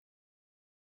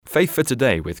Faith for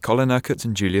Today with Colin Urquhart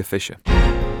and Julia Fisher.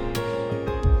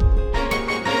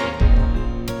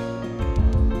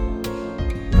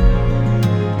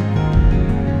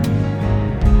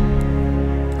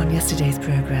 On yesterday's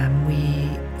programme, we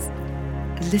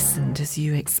listened as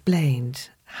you explained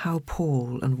how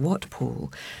Paul and what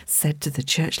Paul said to the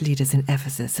church leaders in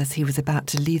Ephesus as he was about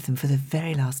to leave them for the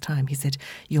very last time. He said,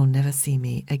 "You'll never see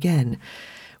me again."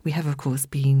 We have, of course,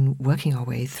 been working our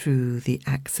way through the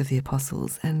Acts of the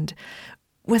Apostles, and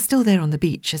we're still there on the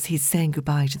beach as he's saying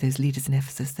goodbye to those leaders in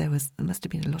Ephesus. There must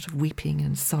have been a lot of weeping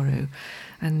and sorrow,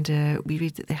 and we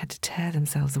read that they had to tear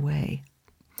themselves away.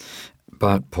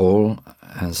 But Paul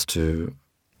has to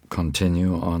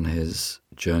continue on his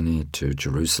journey to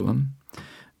Jerusalem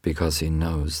because he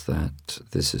knows that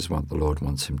this is what the Lord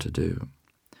wants him to do.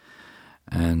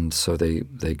 And so they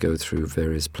go through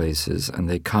various places and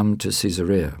they come to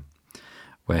Caesarea,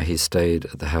 where he stayed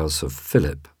at the house of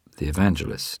Philip, the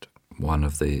evangelist, one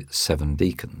of the 7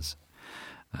 deacons.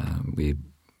 We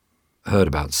heard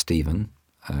about Stephen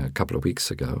a couple of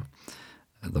weeks ago,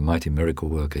 the mighty miracle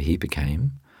worker he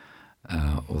became,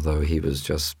 although he was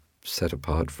just set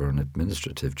apart for an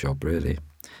administrative job, really.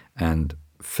 And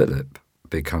Philip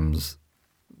becomes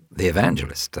the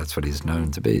evangelist. That's what he's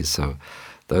known to be. So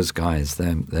those guys,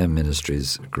 their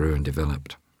ministries grew and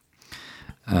developed.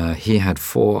 He had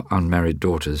 4 unmarried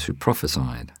daughters who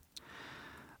prophesied.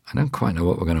 I don't quite know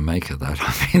what we're going to make of that.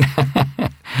 I mean,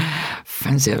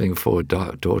 fancy having 4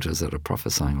 daughters that are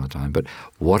prophesying all the time. But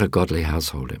what a godly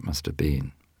household it must have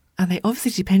been. And they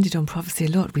obviously depended on prophecy a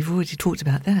lot. We've already talked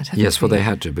about that, haven't we? Yes, well, they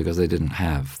had to, because they didn't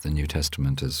have the New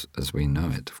Testament as we know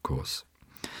it, of course.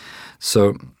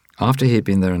 So after he had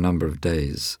been there a number of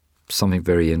days, something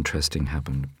very interesting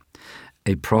happened.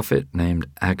 A prophet named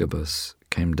Agabus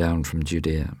came down from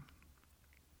Judea.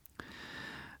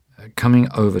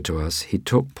 Coming over to us, he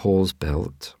took Paul's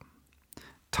belt,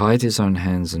 tied his own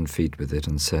hands and feet with it,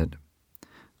 and said,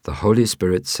 "The Holy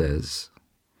Spirit says,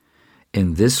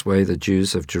 in this way the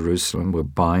Jews of Jerusalem will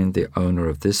bind the owner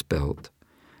of this belt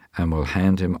and will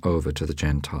hand him over to the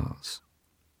Gentiles."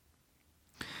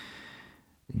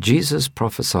 Jesus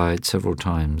prophesied several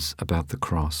times about the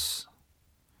cross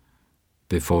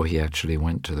before he actually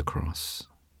went to the cross.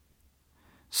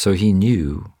 So he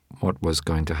knew what was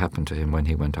going to happen to him when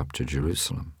he went up to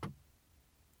Jerusalem.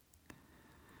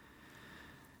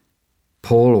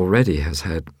 Paul already has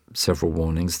had several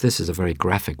warnings. This is a very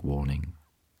graphic warning.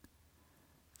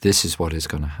 This is what is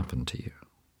going to happen to you.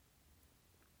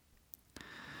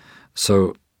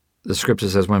 So the scripture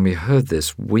says, when we heard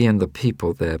this, we and the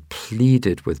people there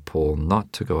pleaded with Paul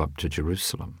not to go up to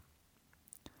Jerusalem.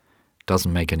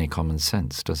 Doesn't make any common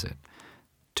sense, does it?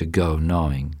 To go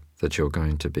knowing that you're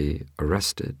going to be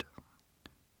arrested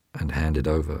and handed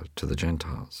over to the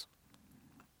Gentiles.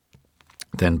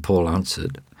 Then Paul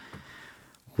answered,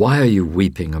 "Why are you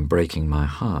weeping and breaking my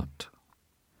heart?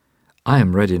 I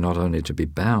am ready not only to be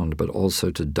bound, but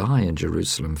also to die in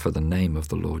Jerusalem for the name of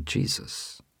the Lord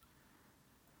Jesus."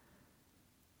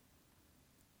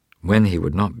 When he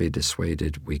would not be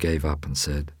dissuaded, we gave up and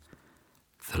said,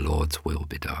 "The Lord's will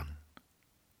be done."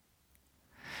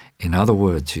 In other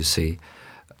words, you see,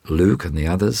 Luke and the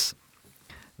others,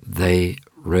 they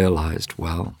realized,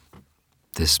 well,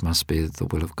 this must be the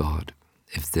will of God.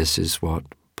 If this is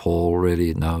what Paul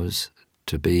really knows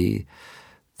to be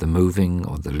the moving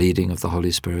or the leading of the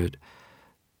Holy Spirit,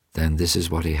 then this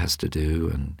is what he has to do,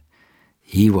 and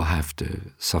he will have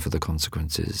to suffer the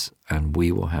consequences, and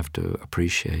we will have to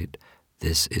appreciate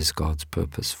this is God's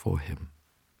purpose for him.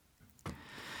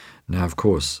 Now, of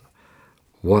course,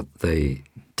 what they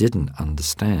didn't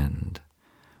understand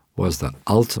was that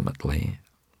ultimately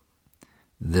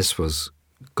this was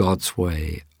God's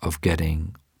way of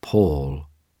getting Paul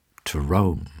to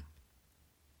Rome,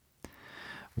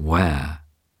 where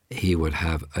he would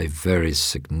have a very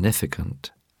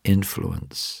significant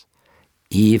influence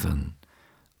even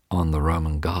on the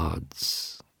Roman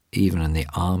guards, even in the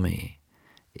army,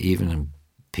 even in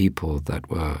people that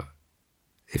were,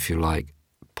 if you like,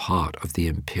 part of the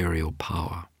imperial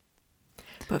power.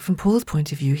 But from Paul's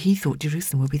point of view, he thought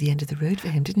Jerusalem would be the end of the road for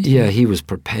him, didn't he? Yeah, he was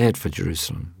prepared for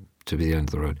Jerusalem to be the end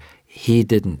of the road. He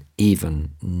didn't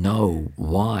even know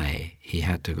why he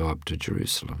had to go up to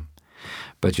Jerusalem.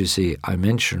 But you see, I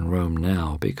mention Rome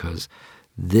now because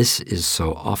this is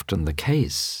so often the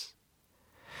case.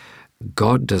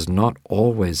 God does not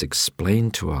always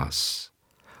explain to us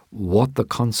what the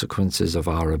consequences of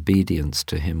our obedience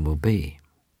to him will be.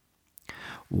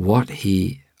 What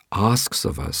he asks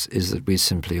of us is that we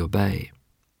simply obey.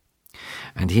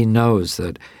 And he knows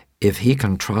that if he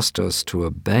can trust us to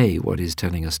obey what he's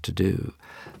telling us to do,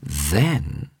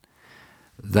 then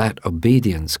that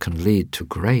obedience can lead to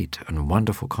great and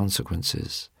wonderful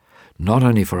consequences, not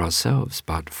only for ourselves,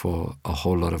 but for a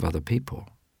whole lot of other people.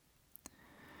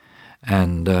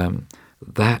 And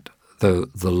that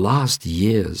the last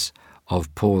years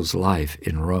of Paul's life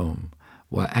in Rome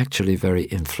were actually very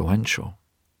influential.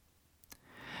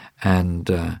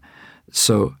 And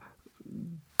so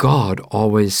God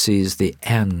always sees the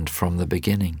end from the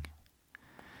beginning.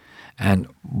 And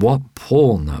what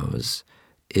Paul knows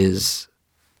is,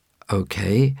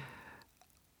 okay,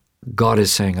 God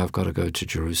is saying I've got to go to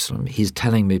Jerusalem. He's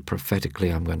telling me prophetically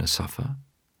I'm going to suffer.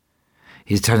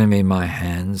 He's telling me my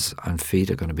hands and feet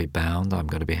are going to be bound. I'm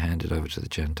going to be handed over to the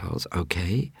Gentiles.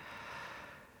 Okay,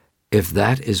 if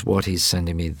that is what he's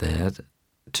sending me there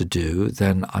to do,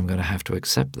 then I'm going to have to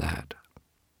accept that.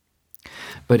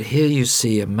 But here you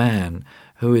see a man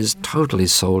who is totally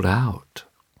sold out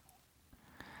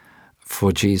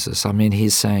for Jesus. I mean,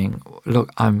 he's saying,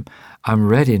 look, I'm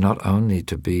ready not only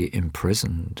to be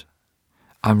imprisoned,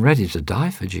 I'm ready to die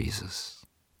for Jesus.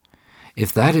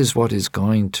 If that is what is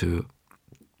going to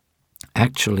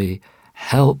actually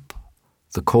help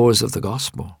the cause of the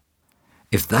gospel,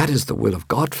 if that is the will of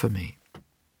God for me,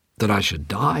 that I should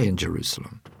die in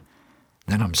Jerusalem,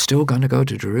 then I'm still going to go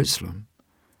to Jerusalem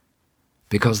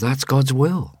because that's God's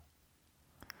will.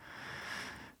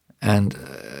 And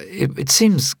it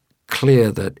seems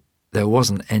clear that there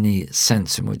wasn't any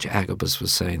sense in which Agabus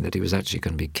was saying that he was actually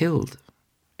going to be killed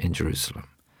in Jerusalem,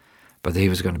 but that he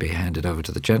was going to be handed over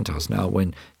to the Gentiles. Now,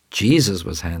 when Jesus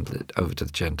was handed over to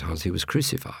the Gentiles, he was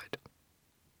crucified.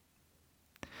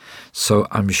 So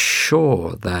I'm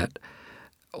sure that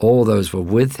all those were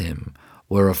with him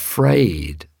were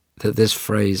afraid that this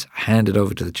phrase, handed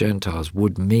over to the Gentiles,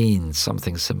 would mean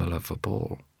something similar for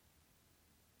Paul.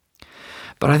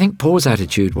 But I think Paul's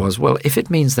attitude was, well, if it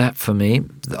means that for me,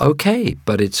 okay,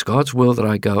 but it's God's will that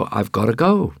I go, I've got to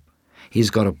go. He's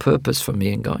got a purpose for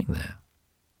me in going there.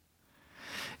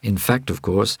 In fact, of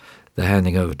course, the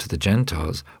handing over to the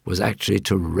Gentiles was actually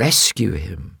to rescue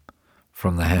him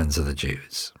from the hands of the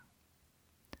Jews.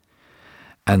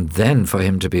 And then for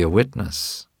him to be a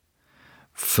witness,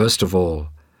 first of all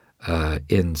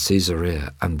in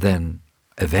Caesarea, and then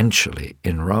eventually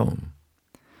in Rome.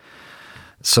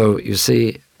 So you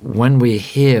see, when we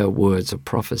hear words of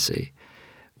prophecy,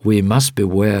 we must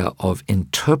beware of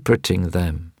interpreting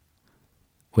them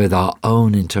with our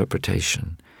own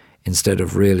interpretation instead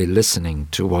of really listening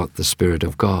to what the Spirit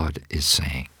of God is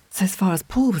saying. So as far as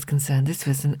Paul was concerned, this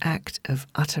was an act of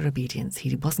utter obedience.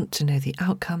 He wasn't to know the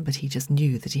outcome, but he just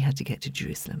knew that he had to get to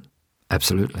Jerusalem.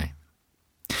 Absolutely.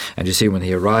 And you see, when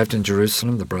he arrived in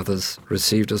Jerusalem, the brothers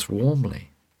received us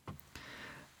warmly.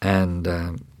 And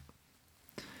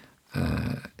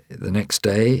the next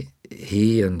day,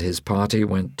 he and his party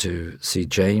went to see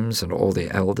James and all the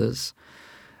elders,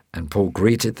 and Paul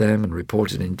greeted them and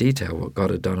reported in detail what God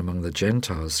had done among the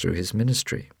Gentiles through his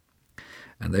ministry.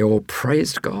 And they all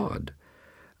praised God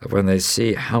when they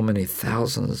see how many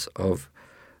thousands of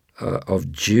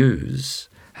Jews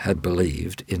had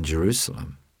believed in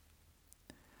Jerusalem.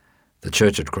 The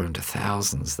church had grown to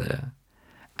thousands there,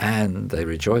 and they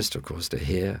rejoiced, of course, to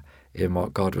hear in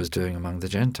what God was doing among the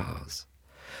Gentiles.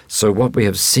 So what we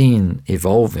have seen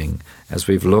evolving as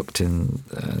we've looked in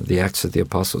the Acts of the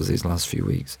Apostles these last few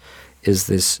weeks is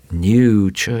this new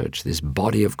church, this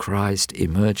body of Christ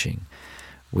emerging,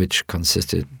 which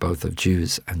consisted both of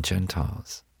Jews and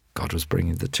Gentiles. God was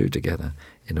bringing the two together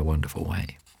in a wonderful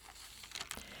way.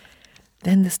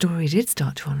 Then the story did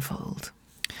start to unfold.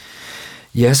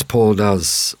 Yes, Paul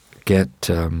does get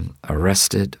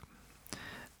arrested,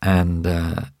 and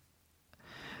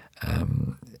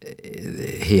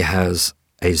he has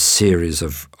a series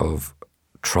of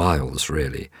trials,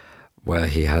 really, where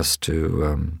he has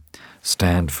to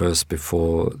stand first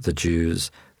before the Jews,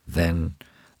 then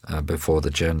before the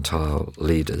Gentile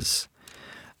leaders.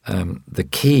 The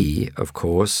key, of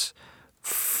course,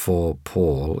 for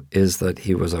Paul is that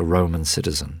he was a Roman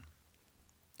citizen.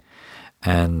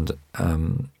 And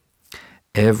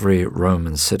every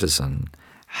Roman citizen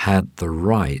had the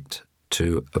right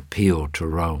to appeal to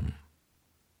Rome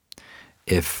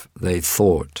if they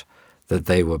thought that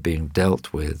they were being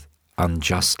dealt with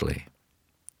unjustly.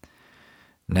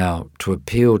 Now, to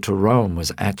appeal to Rome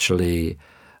was actually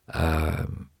a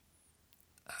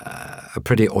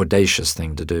pretty audacious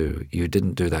thing to do. You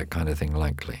didn't do that kind of thing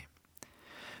lightly,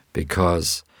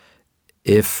 because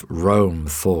if Rome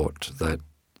thought that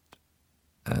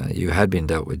you had been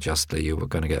dealt with justly, you were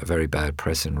going to get a very bad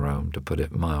press in Rome, to put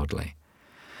it mildly.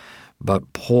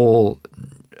 But Paul,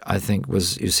 I think,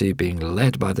 was, you see, being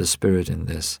led by the Spirit in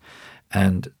this,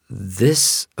 and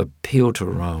this appeal to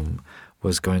Rome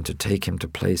was going to take him to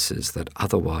places that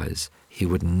otherwise he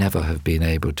would never have been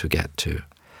able to get to,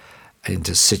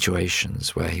 into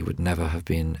situations where he would never have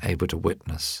been able to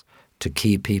witness, to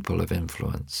key people of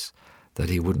influence that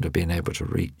he wouldn't have been able to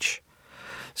reach.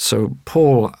 So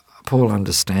Paul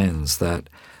understands that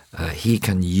he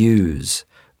can use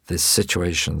this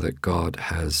situation that God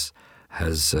has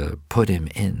put him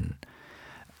in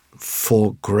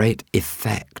for great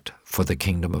effect for the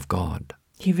kingdom of God.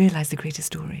 He realized the greater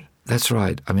story. That's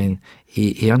right. I mean,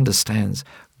 he understands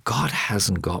God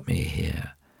hasn't got me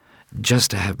here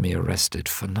just to have me arrested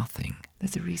for nothing.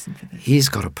 There's a reason for this. He's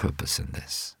got a purpose in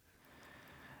this.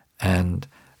 And,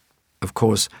 of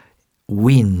course,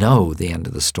 we know the end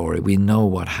of the story. We know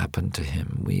what happened to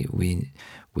him.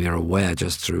 We are aware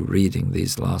just through reading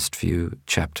these last few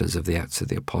chapters of the Acts of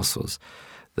the Apostles,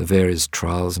 the various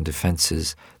trials and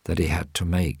defenses that he had to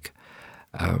make.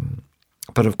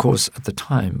 But of course, at the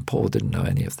time, Paul didn't know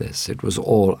any of this. It was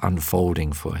all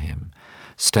unfolding for him,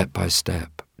 step by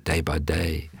step, day by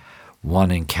day,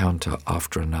 one encounter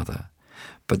after another.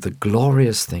 But the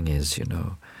glorious thing is,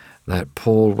 that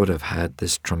Paul would have had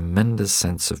this tremendous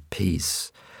sense of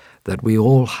peace that we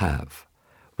all have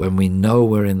when we know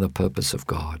we're in the purpose of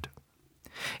God.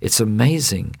 It's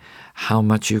amazing how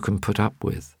much you can put up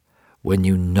with when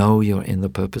you know you're in the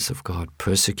purpose of God.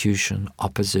 Persecution,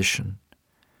 opposition,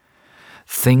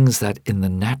 things that in the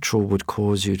natural would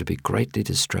cause you to be greatly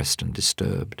distressed and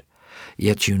disturbed.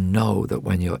 Yet you know that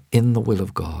when you're in the will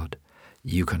of God,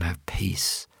 you can have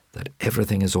peace, that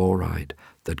everything is all right,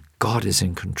 that God is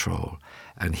in control,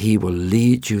 and He will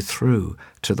lead you through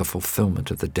to the fulfillment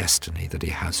of the destiny that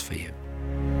He has for you.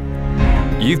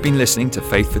 You've been listening to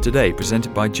Faith for Today,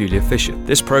 presented by Julia Fisher.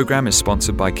 This program is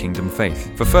sponsored by Kingdom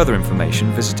Faith. For further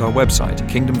information, visit our website,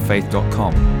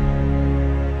 kingdomfaith.com.